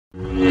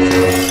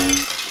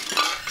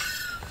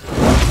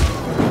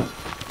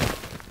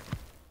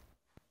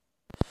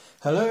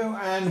Hello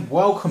and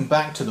welcome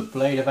back to the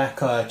Blade of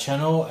Acquire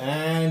channel,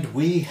 and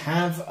we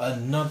have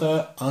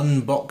another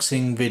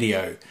unboxing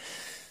video.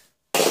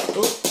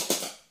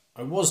 Oh,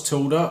 I was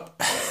tooled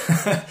up.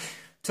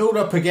 Tooled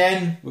up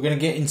again. We're going to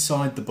get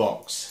inside the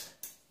box.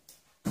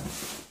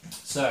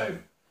 So,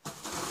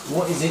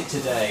 what is it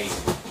today?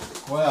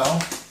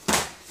 Well,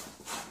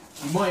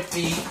 you might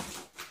be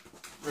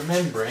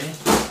remembering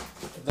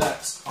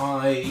that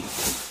I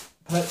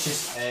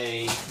purchased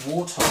a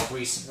Warthog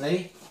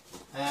recently,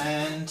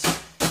 and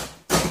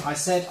I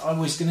said I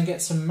was going to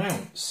get some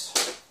mounts.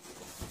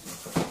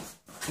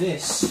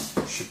 This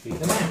should be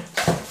the mount.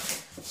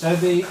 So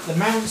the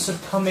mounts have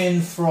come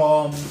in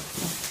from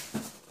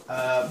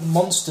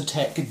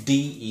Monstertech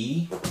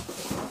DE.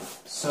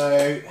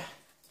 So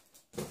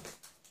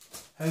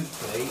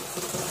hopefully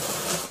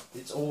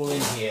it's all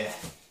in here.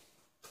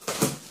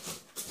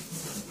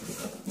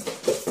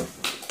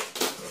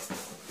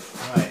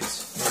 Right,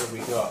 what have we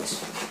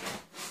got?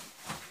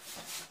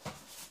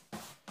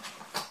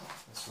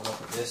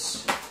 Look at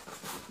this.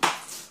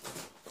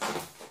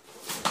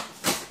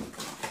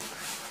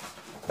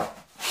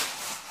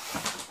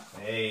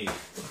 Hey.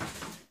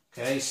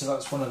 Okay, so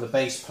that's one of the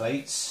base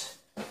plates.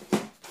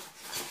 And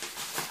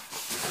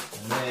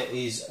there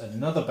is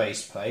another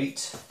base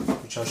plate,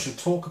 which I shall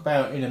talk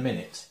about in a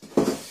minute.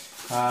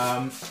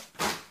 Oh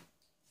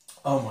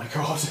my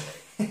god.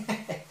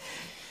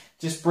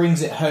 Just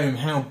brings it home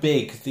how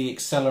big the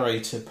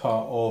accelerator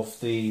part of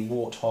the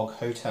Warthog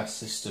HOTAS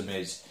system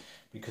is,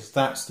 because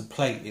that's the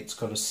plate it's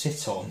got to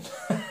sit on.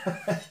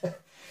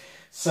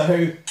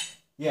 So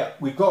yeah,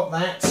 we've got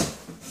that,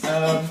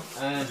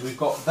 and we've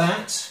got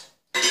that.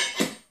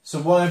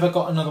 So why have I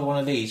got another one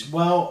of these?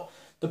 Well,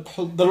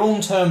 the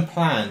long-term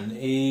plan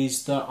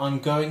is that I'm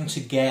going to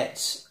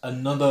get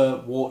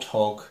another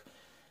Warthog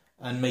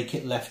and make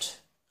it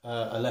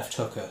a left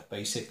hooker,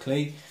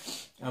 basically.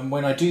 And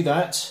when I do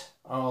that,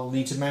 I'll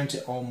need to mount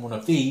it on one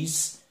of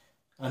these,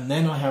 and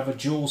then I have a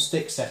dual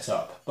stick set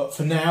up. But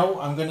for now,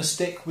 I'm going to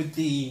stick with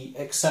the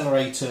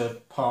accelerator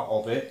part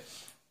of it.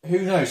 Who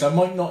knows, I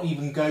might not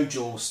even go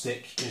dual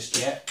stick just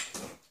yet.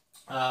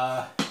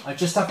 I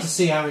just have to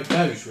see how it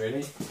goes,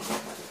 really.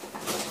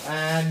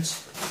 And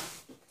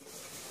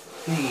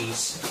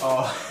these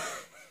are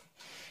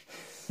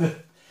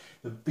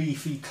the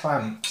beefy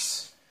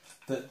clamps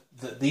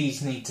that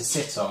these need to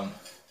sit on,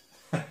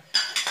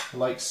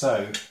 like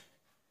so.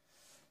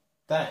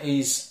 That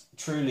is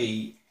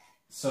truly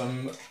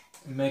some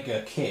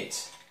mega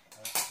kit.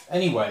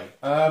 Anyway,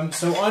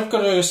 so I've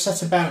got to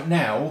set about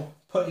now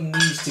putting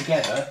these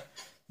together,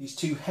 these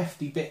two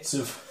hefty bits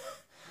of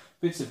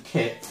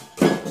kit.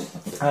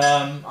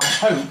 I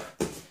hope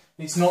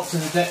it's not to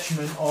the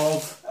detriment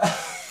of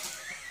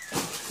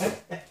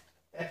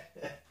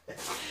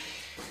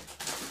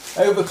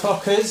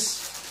overclockers.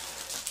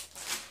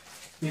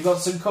 You've got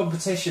some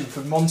competition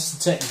from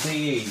Monstertech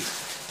DE.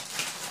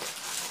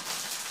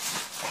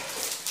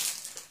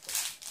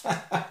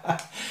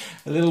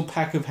 A little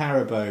pack of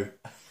Haribo.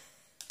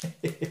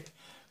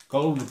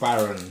 Gold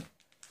Baron.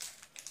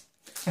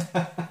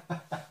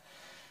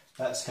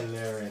 That's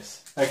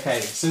hilarious. Okay,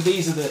 so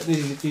these are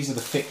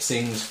the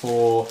fixings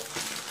for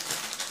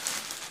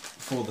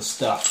the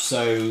stuff.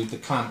 So the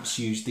clamps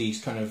use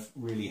these kind of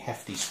really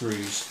hefty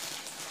screws,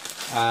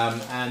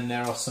 and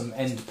there are some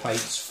end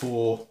plates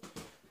for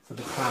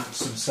the clamps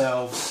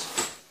themselves.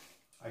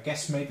 I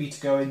guess maybe to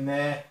go in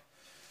there,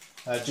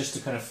 just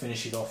to kind of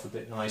finish it off a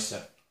bit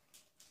nicer.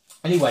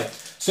 Anyway,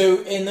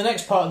 so in the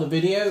next part of the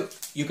video,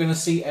 you're going to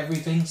see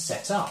everything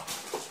set up.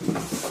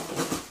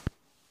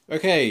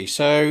 Okay,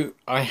 so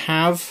I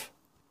have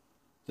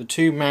the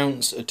two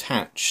mounts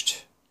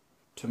attached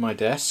to my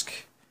desk.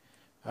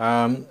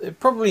 It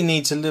probably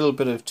needs a little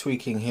bit of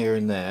tweaking here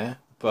and there,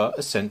 but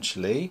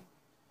essentially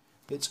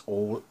it's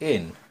all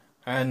in.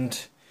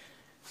 And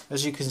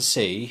as you can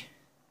see,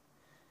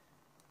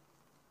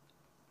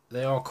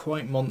 they are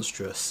quite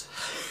monstrous.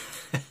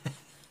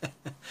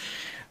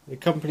 The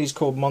company's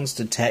called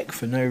Monstertech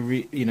for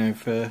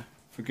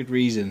for good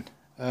reason.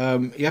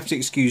 You have to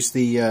excuse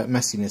the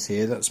messiness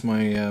here. That's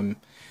my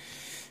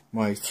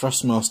my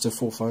Thrustmaster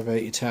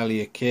 458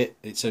 Italia kit.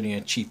 It's only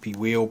a cheapy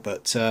wheel,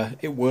 but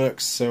it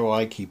works, so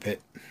I keep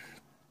it.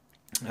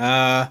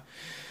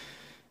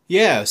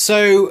 Yeah,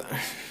 so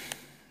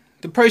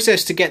the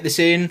process to get this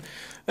in,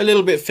 a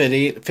little bit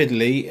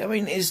fiddly. I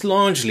mean, it's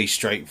largely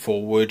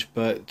straightforward,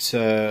 but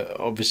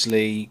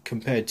obviously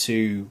compared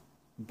to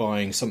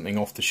buying something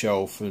off the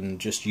shelf and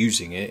just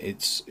using it,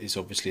 it's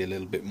obviously a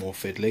little bit more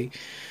fiddly.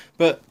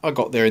 But I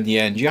got there in the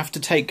end. You have to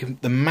take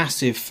the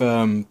massive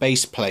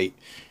base plate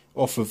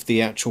off of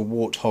the actual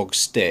Warthog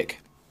stick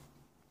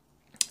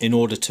in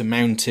order to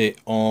mount it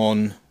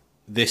on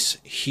this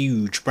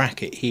huge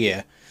bracket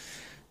here.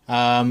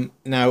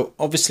 Now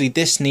obviously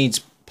this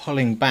needs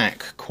pulling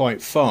back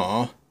quite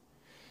far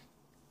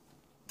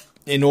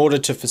in order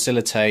to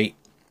facilitate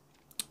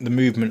the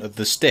movement of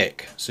the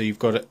stick, so you've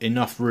got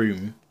enough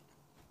room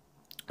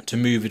to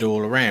move it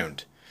all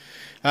around.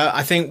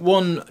 I think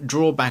one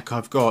drawback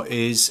I've got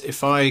is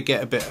if I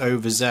get a bit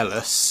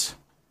overzealous,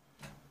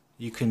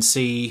 you can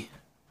see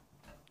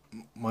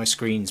my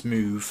screens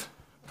move.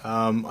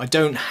 I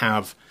don't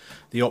have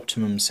the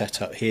optimum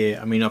setup here.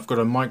 I mean, I've got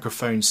a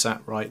microphone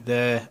sat right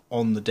there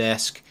on the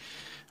desk.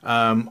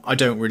 I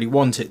don't really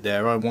want it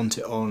there. I want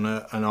it on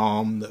an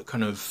arm that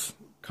kind of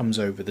comes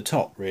over the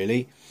top,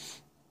 really.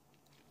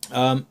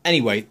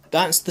 Anyway,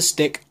 that's the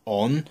stick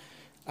on.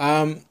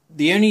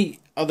 The only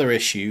other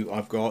issue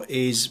I've got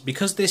is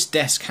because this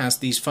desk has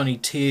these funny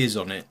tiers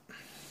on it,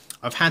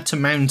 I've had to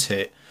mount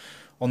it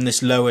on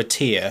this lower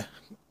tier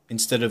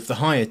instead of the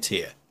higher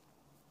tier.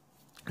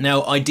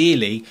 Now,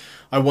 ideally,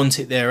 I want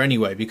it there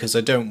anyway because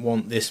I don't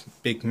want this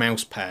big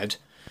mouse pad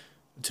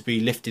to be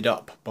lifted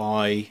up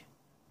by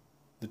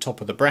the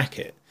top of the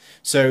bracket.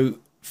 So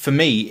for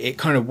me, it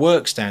kind of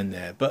works down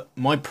there. But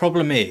my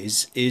problem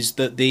is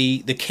that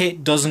the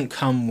kit doesn't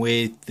come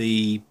with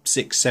the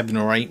 6, 7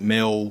 or 8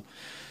 mil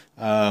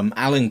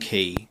Allen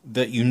key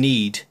that you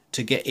need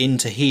to get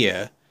into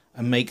here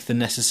and make the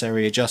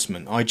necessary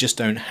adjustment. I just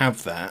don't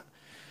have that.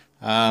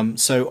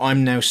 So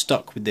I'm now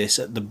stuck with this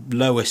at the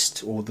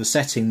lowest, or the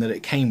setting that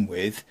it came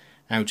with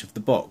out of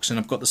the box, and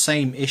I've got the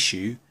same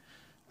issue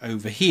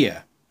over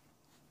here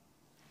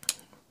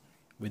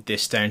with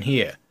this down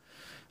here.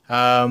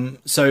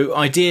 So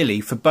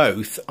ideally for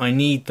both I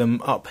need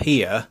them up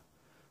here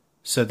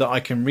so that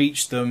I can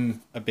reach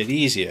them a bit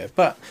easier.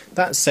 But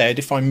that said,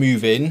 if I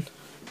move in,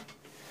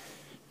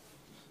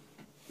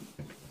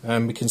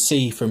 we can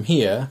see from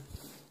here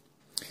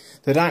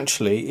that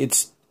actually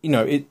it's, you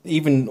know,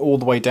 even all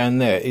the way down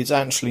there, it's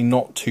actually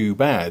not too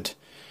bad.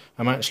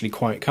 I'm actually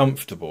quite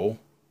comfortable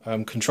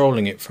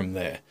controlling it from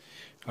there.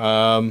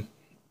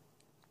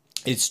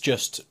 It's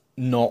just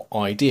not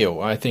ideal.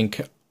 I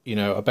think, you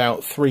know,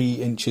 about 3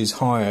 inches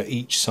higher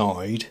each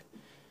side,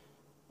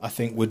 I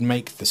think would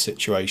make the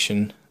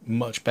situation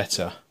much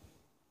better.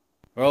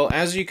 Well,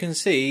 as you can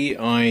see,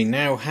 I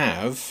now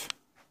have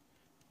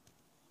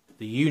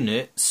the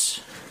units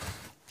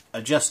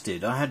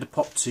adjusted. I had to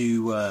pop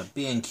to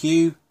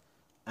B&Q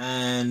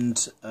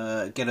and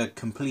get a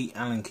complete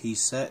Allen key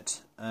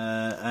set,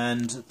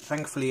 and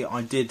thankfully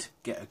I did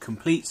get a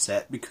complete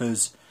set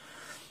because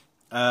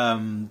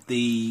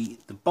the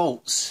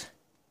bolts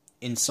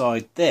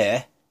inside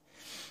there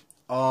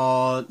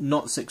are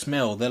not 6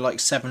 mil. They're like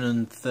 7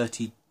 and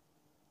 30,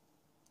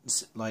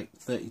 like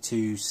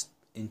 32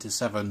 into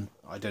 7.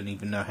 I don't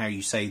even know how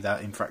you say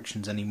that in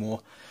fractions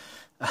anymore.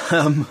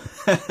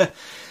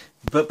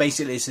 But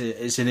basically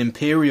it's an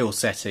imperial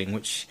setting,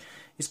 which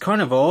is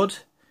kind of odd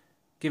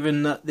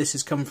given that this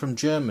has come from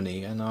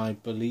Germany, and I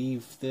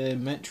believe they're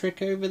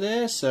metric over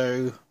there,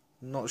 so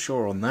I'm not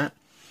sure on that.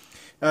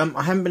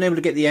 I haven't been able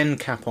to get the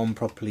end cap on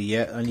properly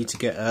yet. I need to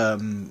get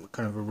kind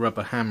of a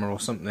rubber hammer or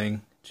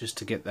something just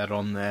to get that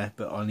on there,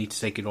 but I'll need to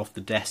take it off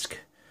the desk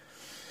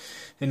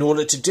in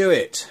order to do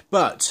it.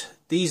 But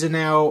these are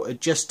now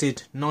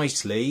adjusted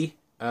nicely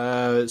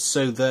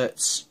so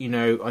that, you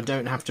know, I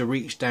don't have to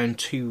reach down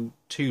too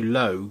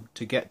low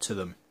to get to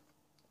them.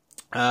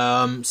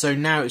 So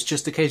now it's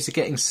just a case of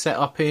getting set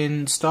up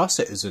in Star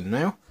Citizen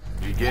now.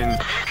 Begin.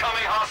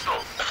 Incoming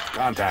hostiles.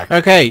 Contact.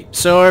 Okay,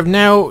 so I've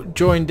now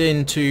joined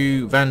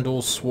into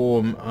Vandal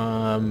Swarm,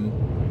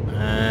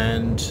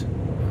 and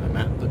I'm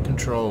at the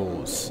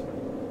controls.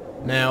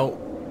 Now,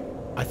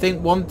 I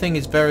think one thing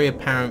is very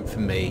apparent for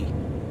me,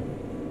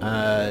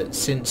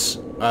 since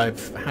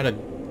I've had a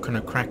kind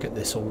of crack at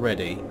this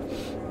already,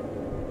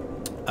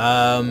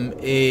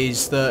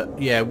 is that,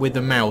 yeah, with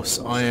the mouse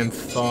I am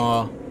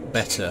far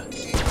better.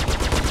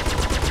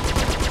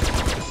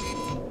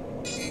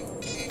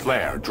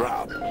 Flare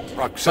drop.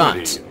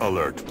 Proximity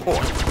alert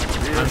point.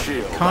 Rear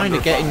shield. Kind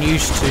of getting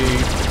used to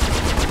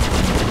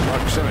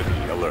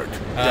proximity alert.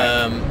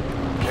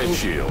 Head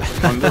shield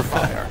under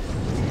fire.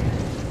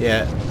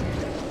 Yeah.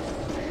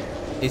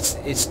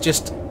 It's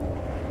just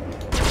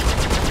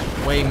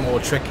way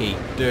more tricky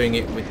doing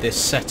it with this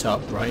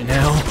setup right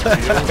now.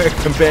 I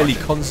can barely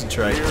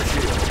concentrate.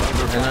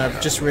 And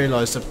I've just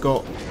realised I've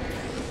got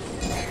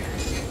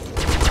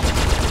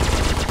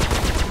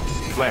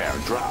flare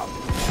drop.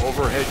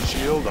 Overhead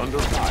shield under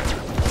fire.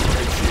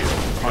 Head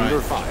shield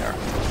under fire.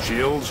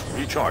 Shields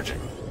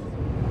recharging.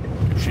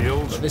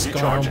 Shields this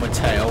recharging. guy on my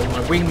tail.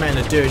 My wingmen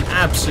are doing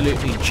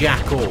absolutely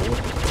jack all.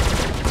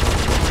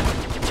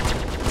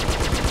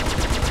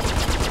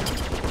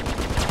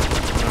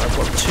 I've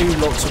got 2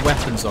 lots of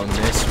weapons on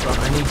this, but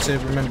I need to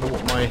remember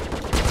what my...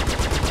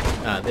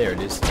 Ah, there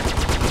it is.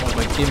 What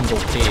my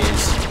gimbal key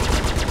is.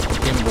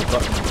 Gimbal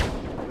button.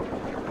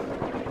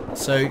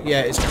 So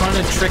yeah, it's kind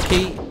of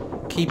tricky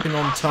keeping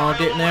on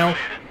target now,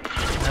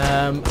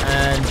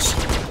 and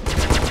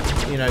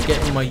you know,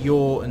 getting my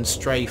yaw and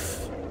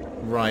strafe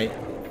right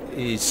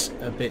is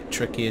a bit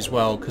tricky as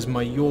well, because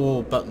my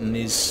yaw button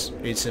is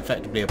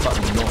effectively a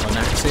button, not an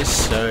axis,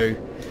 so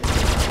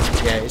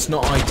yeah, it's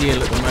not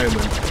ideal at the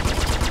moment.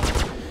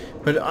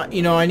 But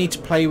you know, I need to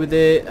play with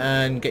it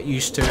and get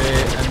used to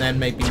it, and then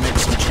maybe make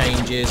some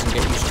changes and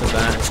get used to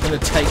that. It's going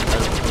to take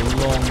a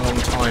long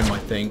time, I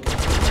think,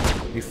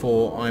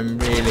 before I'm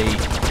really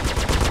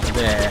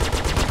there.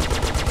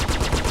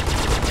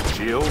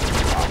 Shield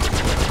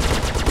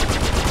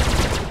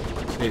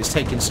It's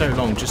taken so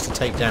long just to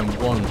take down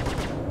one.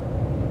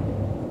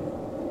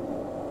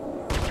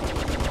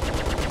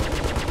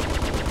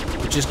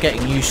 We're just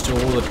getting used to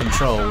all the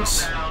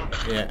controls.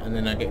 Yeah, and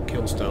then I get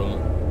kill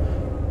stolen.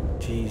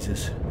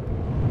 Jesus.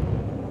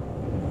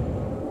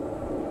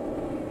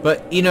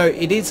 But you know,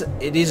 it is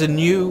a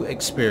new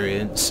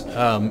experience.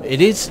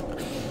 It is,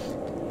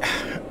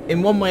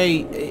 in one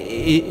way,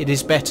 it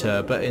is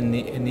better, but in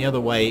the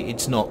other way,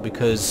 it's not,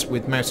 because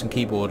with mouse and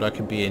keyboard, I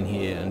could be in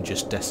here and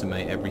just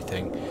decimate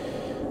everything.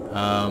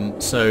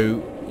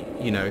 So,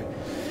 you know,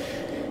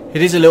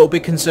 it is a little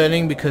bit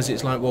concerning, because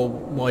it's like, well,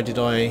 why did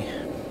I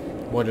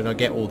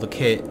get all the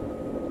kit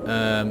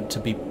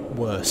to be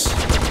worse,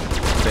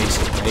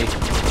 basically?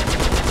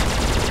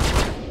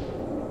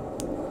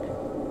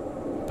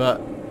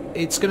 But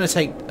it's going to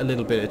take a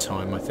little bit of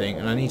time, I think,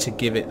 and I need to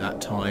give it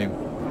that time.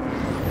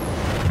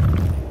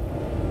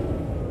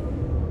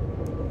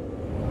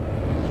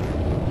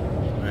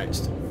 Right,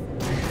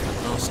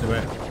 ask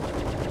about.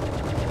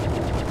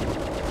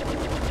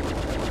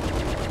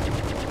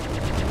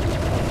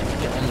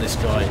 Get on this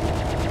guy.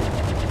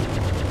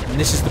 And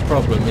this is the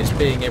problem, is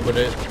being able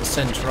to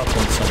centre up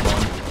on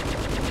someone.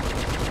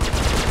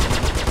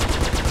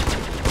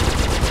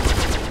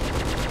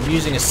 I'm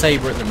using a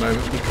sabre at the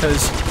moment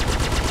because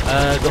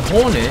the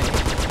Hornet,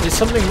 there's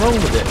something wrong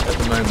with it at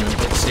the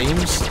moment, it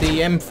seems. The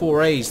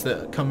M4As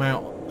that come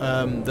out,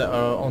 that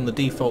are on the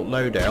default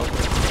loadout,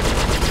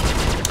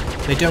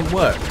 they don't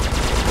work.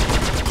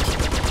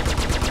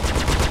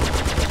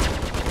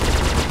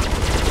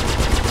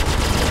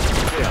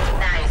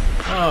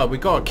 Oh, we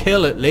got a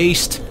kill at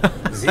least.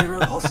 0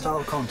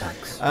 hostile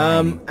contacts.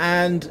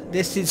 And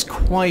this is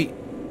quite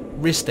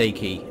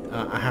risk-takey,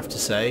 I have to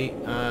say.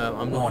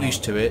 I'm not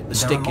used to it. The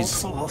stick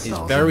is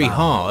very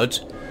hard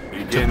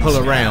to pull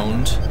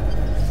around,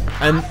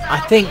 and I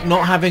think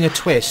not having a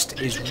twist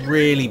is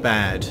really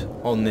bad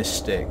on this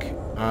stick.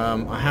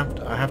 I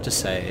have to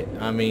say it.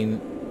 I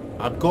mean,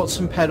 I've got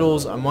some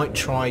pedals. I might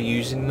try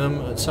using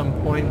them at some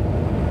point.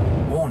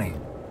 Warning,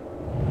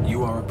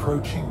 you are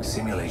approaching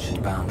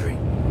simulation boundary.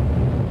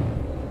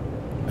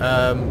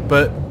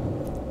 But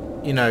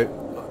you know,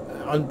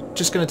 I'm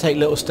just going to take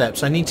little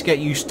steps. I need to get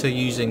used to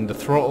using the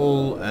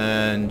throttle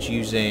and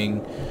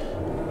using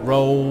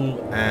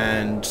roll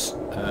and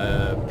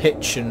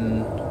pitch,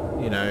 and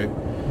you know,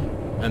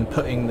 and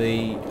putting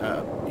the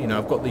you know,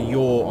 I've got the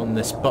yaw on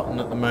this button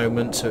at the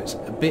moment, so it's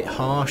a bit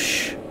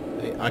harsh.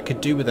 I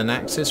could do with an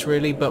axis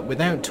really, but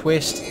without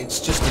twist it's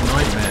just a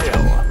nightmare.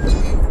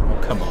 Oh,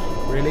 come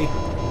on, really?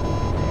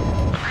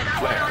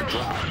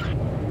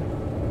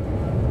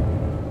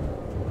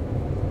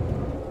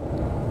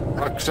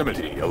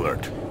 Proximity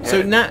alert.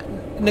 So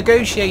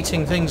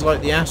negotiating things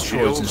like the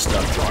asteroids and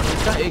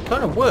stuff, it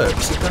kind of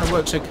works. It kind of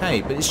works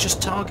okay, but it's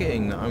just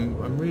targeting that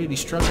I'm really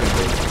struggling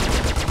with.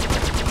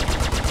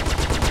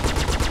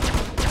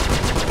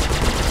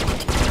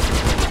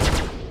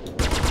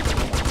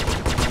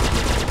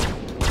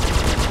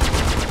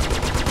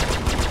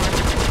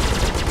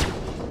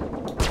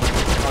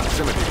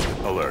 Proximity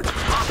alert.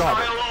 Stop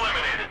it.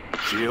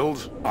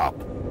 Shields up.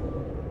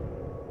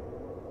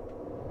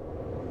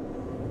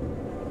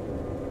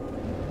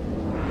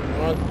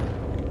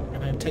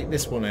 Take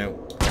this one out.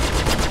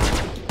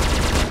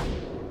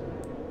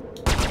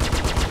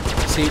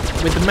 See,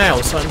 with the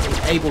mouse I'm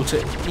able to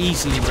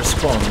easily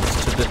respond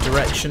to the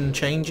direction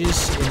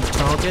changes in the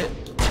target,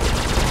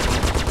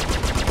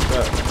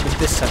 but with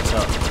this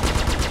setup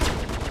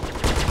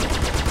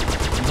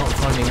I'm not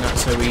finding that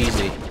so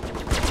easy.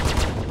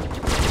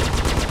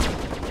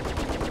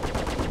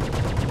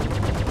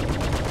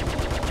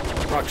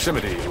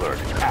 Proximity alert.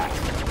 Act.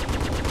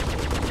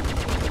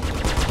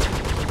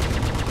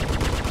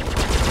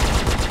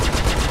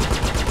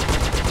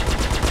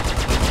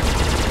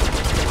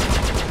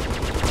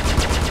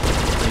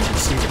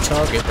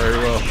 Target very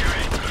well.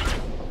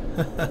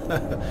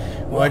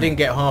 Well, I didn't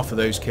get half of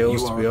those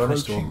kills, to be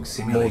honest, or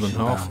more than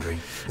half.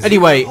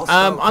 Anyway,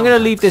 I'm going to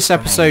leave this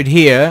episode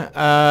here.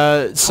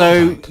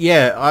 So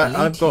yeah,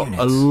 I've got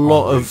a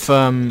lot of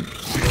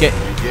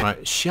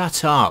right,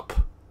 shut up,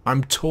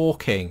 I'm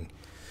talking.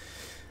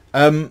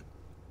 Yeah,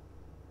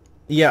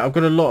 I've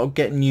got a lot of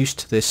getting used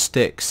to this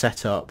stick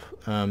setup.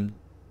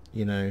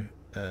 You know,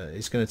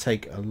 it's going to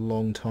take a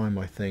long time,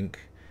 I think,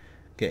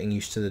 getting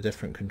used to the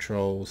different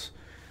controls.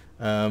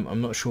 I'm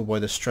not sure why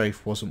the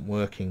strafe wasn't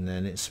working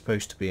then. It's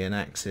supposed to be an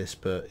axis,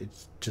 but it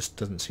just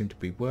doesn't seem to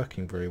be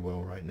working very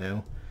well right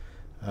now.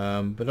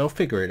 But I'll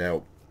figure it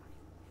out.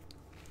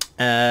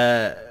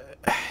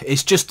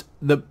 It's just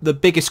the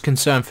biggest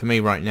concern for me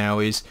right now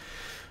is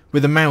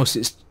with the mouse.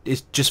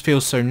 It just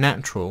feels so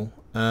natural,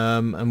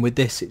 and with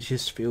this, it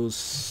just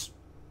feels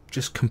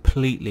just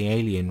completely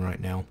alien right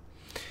now.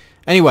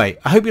 Anyway,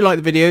 I hope you liked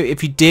the video.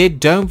 If you did,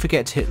 don't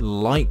forget to hit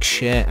like,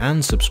 share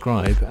and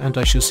subscribe, and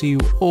I shall see you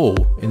all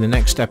in the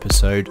next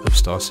episode of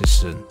Star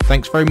Citizen.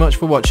 Thanks very much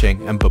for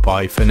watching, and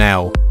bye-bye for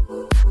now.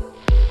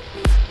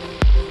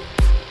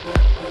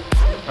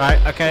 Right,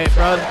 okay,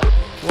 run.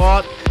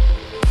 What?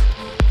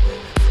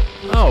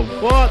 Oh,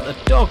 what? The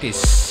dog is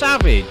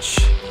savage.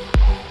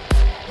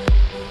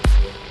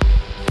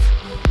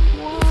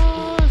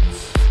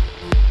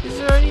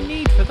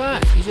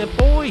 He's a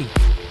boy.